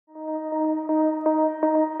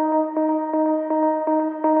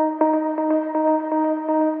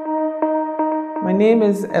name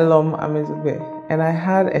is Elorm and I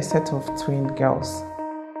had a set of twin girls.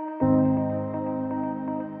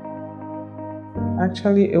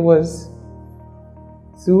 Actually, it was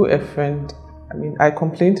through a friend. I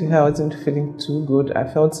complained to her I wasn't feeling too good. I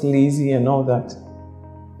felt lazy and all that.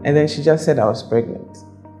 And then she just said I was pregnant.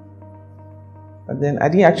 But then I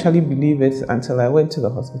didn't actually believe it until I went to the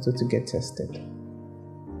hospital to get tested.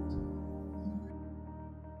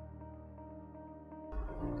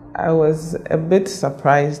 I was a bit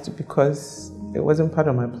surprised because it wasn't part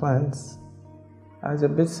of my plans. I was a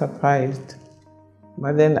bit surprised.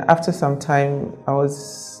 But then after some time, I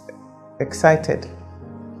was excited.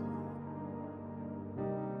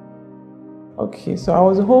 Okay, so I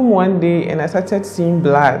was home one day and I started seeing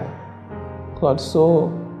blood clots.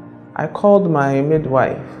 So I called my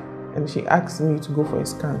midwife and she asked me to go for a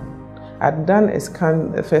scan. I'd done a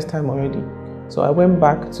scan the first time already. So I went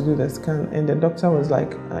back to do the scan and the doctor was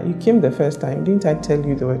like, you came the first time, didn't I tell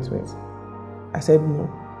you there were twins? I said no.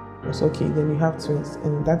 It was okay, then you have twins.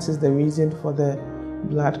 And that is the reason for the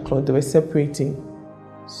blood clot. They were separating.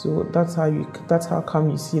 So that's how come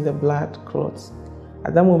you see the blood clots.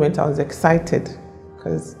 At that moment I was excited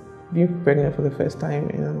because being pregnant for the first time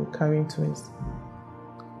and I'm carrying twins.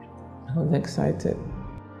 I was excited.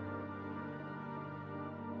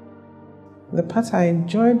 The part I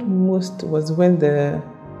enjoyed most was when the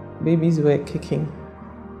babies were kicking,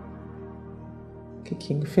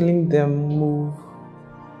 feeling them move,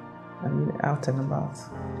 out and about.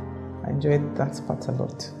 I enjoyed that part a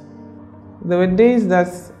lot. There were days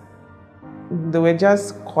that they were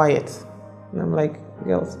just quiet. And I'm like,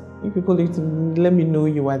 girls, you people need to let me know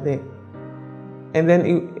you are there. And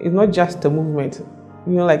then it's not just a movement,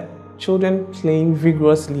 like children playing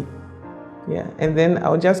vigorously. Yeah, and then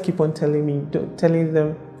I'll just keep on telling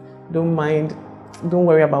them, don't mind, don't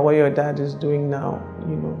worry about what your dad is doing now,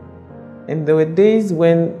 And there were days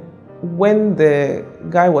when the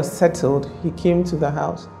guy was settled, he came to the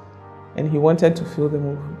house and he wanted to feel the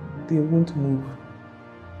move. They won't move.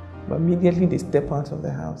 But immediately they step out of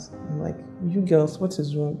the house. I'm like, you girls, what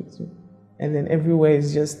is wrong with you? And then everywhere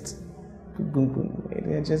is just boom, boom.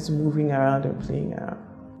 They're just moving around and playing around.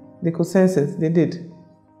 They could sense it, they did.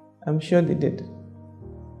 I'm sure they did.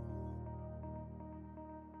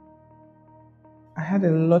 I had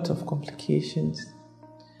a lot of complications.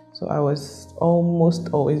 So I was almost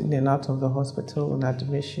always in and out of the hospital on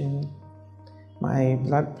admission. My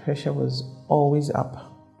blood pressure was always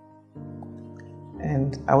up.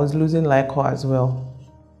 And I was losing liquor as well.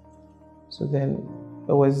 So then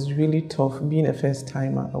it was really tough. Being a first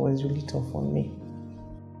timer, it was really tough on me.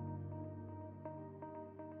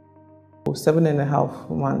 7.5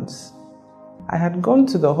 months. I had gone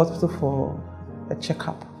to the hospital for a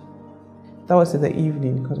checkup. That was in the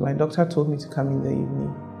evening because my doctor told me to come in the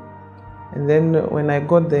evening. And then when I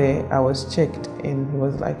got there, I was checked and he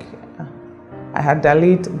was like, I had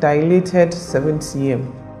dilated 7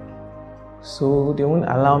 cm. So they won't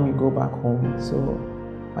allow me to go back home. So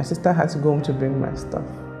my sister had to go home to bring my stuff.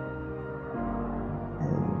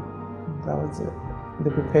 And that was it.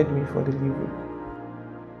 They prepared me for delivery.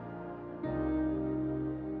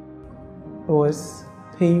 It was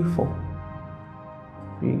painful,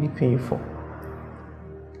 really painful.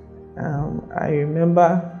 I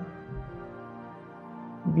remember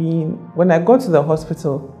when I got to the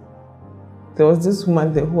hospital, there was this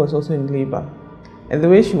woman there who was also in labor. And the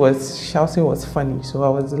way she was shouting was funny, so I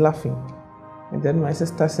was laughing. And then my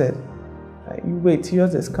sister said, you wait,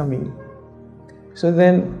 yours is coming. So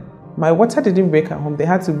then my water didn't break at home. They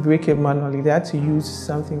had to break it manually. They had to use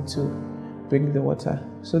something to bring the water.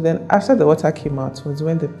 So then after the water came out was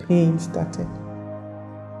when the pain started.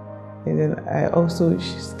 And then I also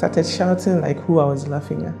started shouting like who I was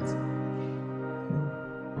laughing at.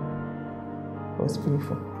 It was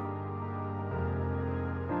painful.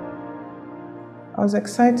 I was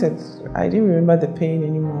excited. I didn't remember the pain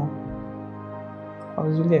anymore. I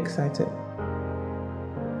was really excited.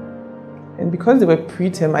 And because they were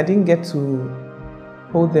preterm, I didn't get to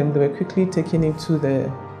hold them. They were quickly taken into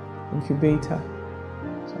the incubator.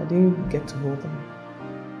 So I didn't get to hold them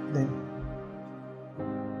then.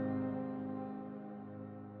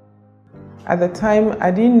 At the time,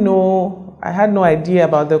 I didn't know, I had no idea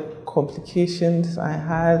about the complications I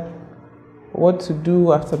had, what to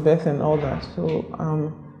do after birth and all that. So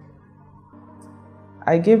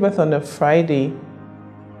I gave birth on a Friday,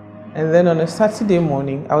 and then on a Saturday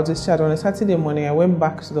morning, I was discharged. On a Saturday morning, I went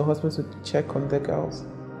back to the hospital to check on the girls.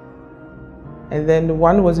 And then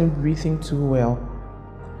one wasn't breathing too well,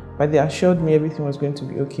 but they assured me everything was going to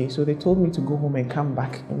be okay. So they told me to go home and come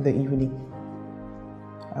back in the evening.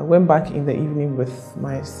 I went back in the evening with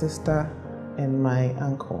my sister and my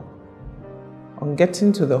ankle. On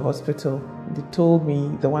getting to the hospital, they told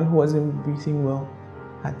me the one who wasn't breathing well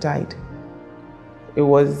had died. It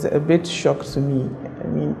was a bit shock to me. I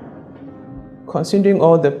mean, considering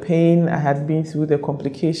all the pain I had been through, the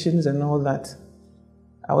complications and all that,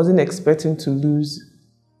 I wasn't expecting to lose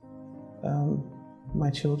my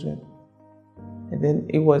children. And then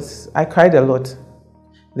I cried a lot.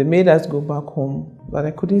 They made us go back home, but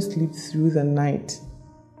I couldn't sleep through the night.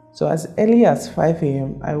 So as early as 5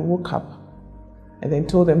 a.m., I woke up and then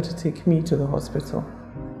told them to take me to the hospital.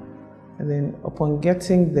 And then upon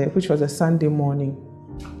getting there, which was a Sunday morning,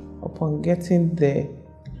 upon getting there,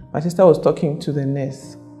 my sister was talking to the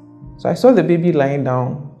nurse. So I saw the baby lying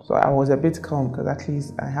down, so I was a bit calm because at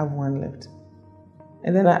least I have one left.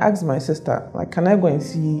 And then I asked my sister, like, can I go and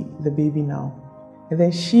see the baby now? And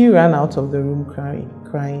then she ran out of the room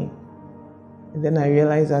crying. And then I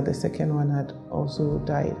realized that the second one had also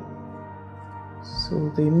died.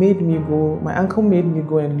 So they made me go, my uncle made me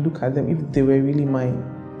go and look at them if they were really my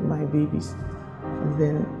babies. And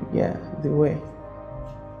then, yeah, they were.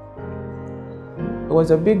 It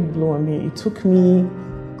was a big blow on me. It took me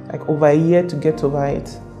like over a year to get over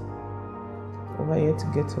it.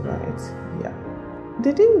 Yeah.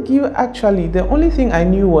 They didn't give, actually, the only thing I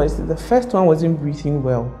knew was the first one wasn't breathing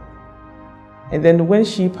well. And then when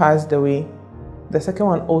she passed away, the second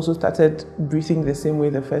one also started breathing the same way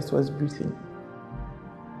the first was breathing.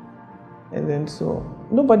 And then so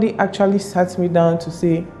nobody actually sat me down to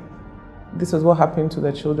say, this was what happened to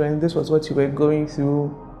the children, this was what you were going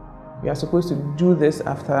through, you are supposed to do this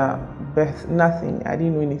after birth. Nothing. I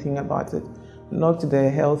didn't know anything about it. Not the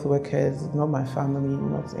health workers, not my family,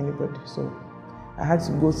 not anybody. So I had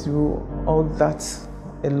to go through all that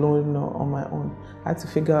alone on my own. I had to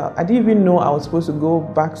figure out, I didn't even know I was supposed to go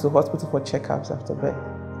back to the hospital for checkups after birth.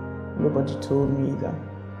 Nobody told me that.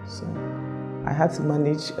 So I had to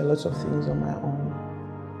manage a lot of things on my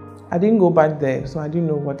own. I didn't go back there, so I didn't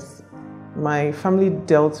know what my family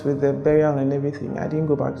dealt with the burial and everything. I didn't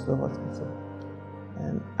go back to the hospital.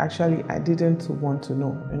 And actually, I didn't want to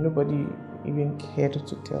know, and nobody even cared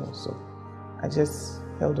to tell. So I just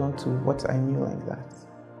held on to what I knew like that.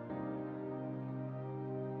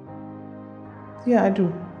 Yeah, I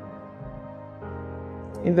do.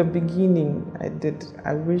 In the beginning, I did.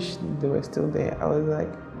 I wish they were still there. I was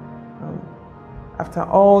like, after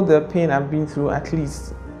all the pain I've been through, at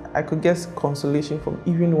least I could get consolation from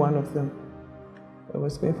even one of them. It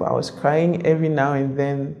was painful. I was crying every now and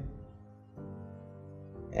then.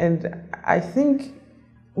 And I think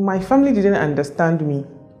my family didn't understand me.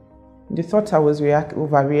 They thought I was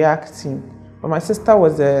overreacting. But my sister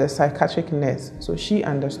was a psychiatric nurse, so she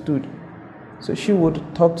understood. So she would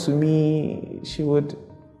talk to me, she would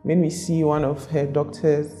make me see one of her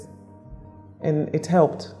doctors, and it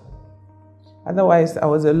helped. Otherwise, I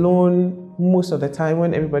was alone most of the time.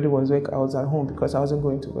 When everybody was awake, I was at home because I wasn't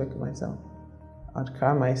going to work myself. I'd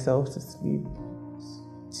cry myself to sleep,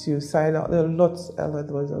 suicidal. There was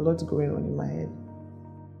a lot going on in my head.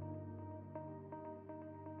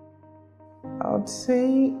 I would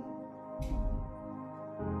say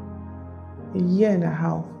a year and a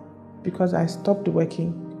half, because I stopped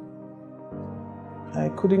working. I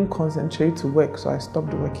couldn't concentrate to work, so I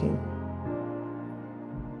stopped working.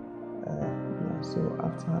 So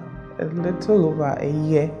after a little over a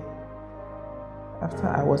year, after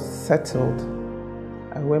I was settled,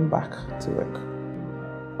 I went back to work.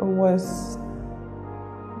 It was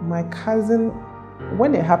my cousin.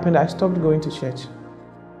 When it happened, I stopped going to church.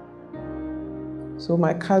 So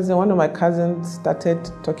one of my cousins started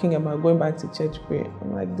talking about going back to church prayer.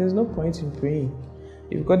 I'm like, there's no point in praying.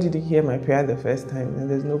 If God didn't hear my prayer the first time, then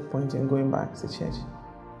there's no point in going back to church.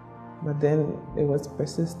 But then it was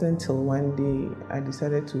persistent till one day I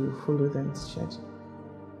decided to follow them to church.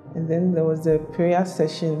 And then there was a prayer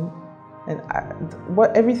session, and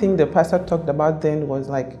everything the pastor talked about then was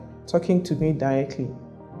like talking to me directly.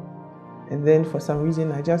 And then for some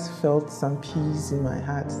reason I just felt some peace in my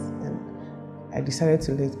heart, and I decided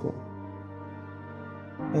to let go.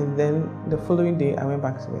 And then the following day I went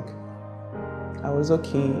back to work. I was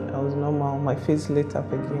okay, I was normal, my face lit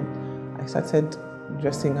up again. I started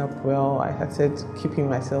dressing up well, I started keeping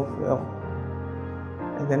myself well.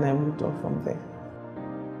 And then I moved on from there.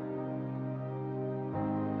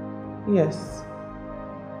 Yes.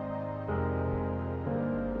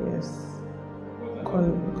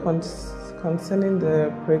 Concerning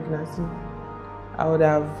the pregnancy, I would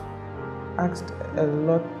have asked a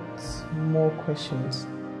lot more questions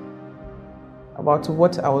about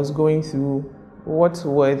what I was going through, what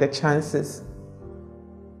were the chances.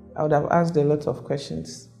 I would have asked a lot of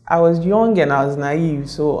questions. I was young and I was naive,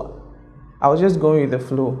 so I was just going with the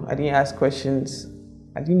flow. I didn't ask questions.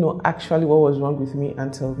 I didn't know actually what was wrong with me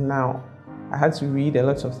until now. I had to read a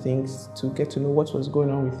lot of things to get to know what was going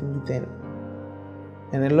on with me then.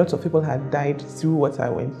 And a lot of people had died through what I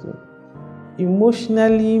went through.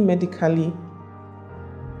 Emotionally, medically,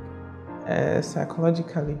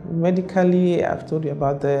 psychologically. Medically, I've told you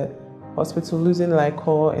about the hospital losing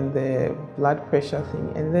liquor and the blood pressure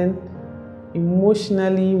thing. And then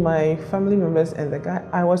emotionally, my family members and the guy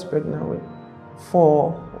I was pregnant with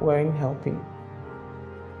weren't helping.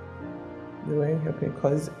 They weren't helping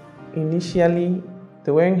because initially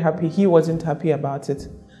they weren't happy. He wasn't happy about it.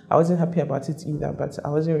 I wasn't happy about it either, but I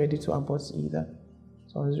wasn't ready to abort either.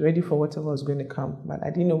 So I was ready for whatever was going to come, but I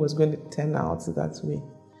didn't know it was going to turn out that way.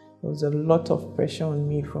 There was a lot of pressure on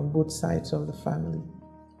me from both sides of the family.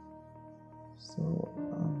 So,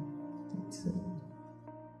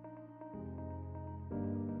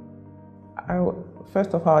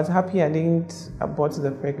 first of all, I was happy I didn't abort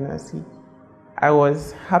the pregnancy. I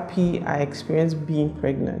was happy I experienced being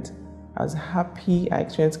pregnant. I was happy I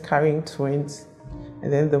experienced carrying twins.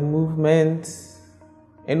 And then the movement.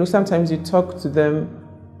 You know, sometimes you talk to them.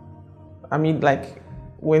 I mean, like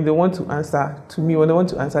when they want to answer, to me, when they want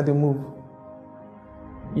to answer, they move.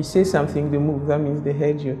 You say something, they move. That means they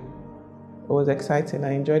heard you. It was exciting.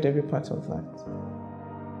 I enjoyed every part of that.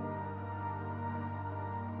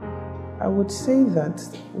 I would say that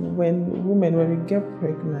when we get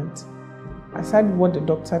pregnant, aside what the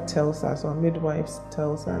doctor tells us or midwives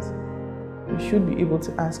tells us, we should be able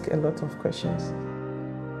to ask a lot of questions.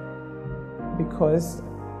 Because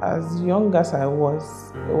as young as I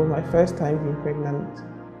was, it was my first time being pregnant.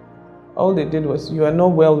 All they did was, you are not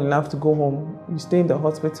well enough to go home. You stay in the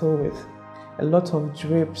hospital with a lot of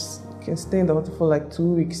drips. You can stay in the hospital for like 2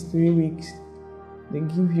 weeks, 3 weeks. They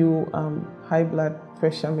give you high blood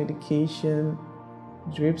pressure medication,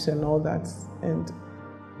 drips and all that. And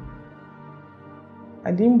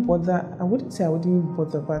I didn't bother. I wouldn't say I wouldn't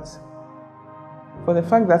bother, but for the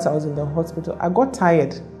fact that I was in the hospital, I got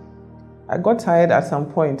tired. I got tired at some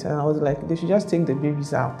point and I was like, they should just take the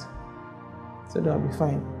babies out so they'll be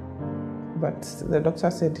fine. But the doctor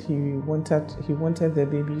said he wanted the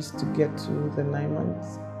babies to get to the 9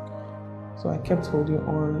 months. So I kept holding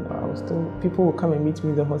on. People will come and meet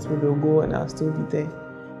me in the hospital, they'll go and I'll still be there.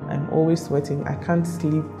 I'm always sweating. I can't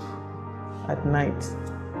sleep at night.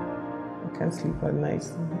 I can't sleep at night.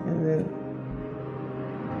 And then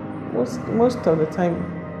most of the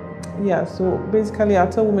time, yeah, so basically I'll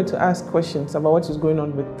tell women to ask questions about what is going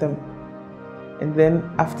on with them. And then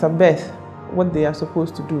after birth, what they are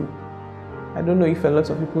supposed to do. I don't know if a lot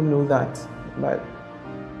of people know that, but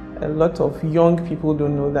a lot of young people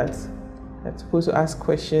don't know that. They're supposed to ask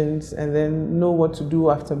questions and then know what to do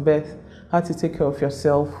after birth, how to take care of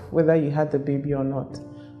yourself, whether you had the baby or not,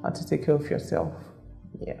 how to take care of yourself.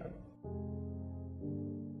 Yeah.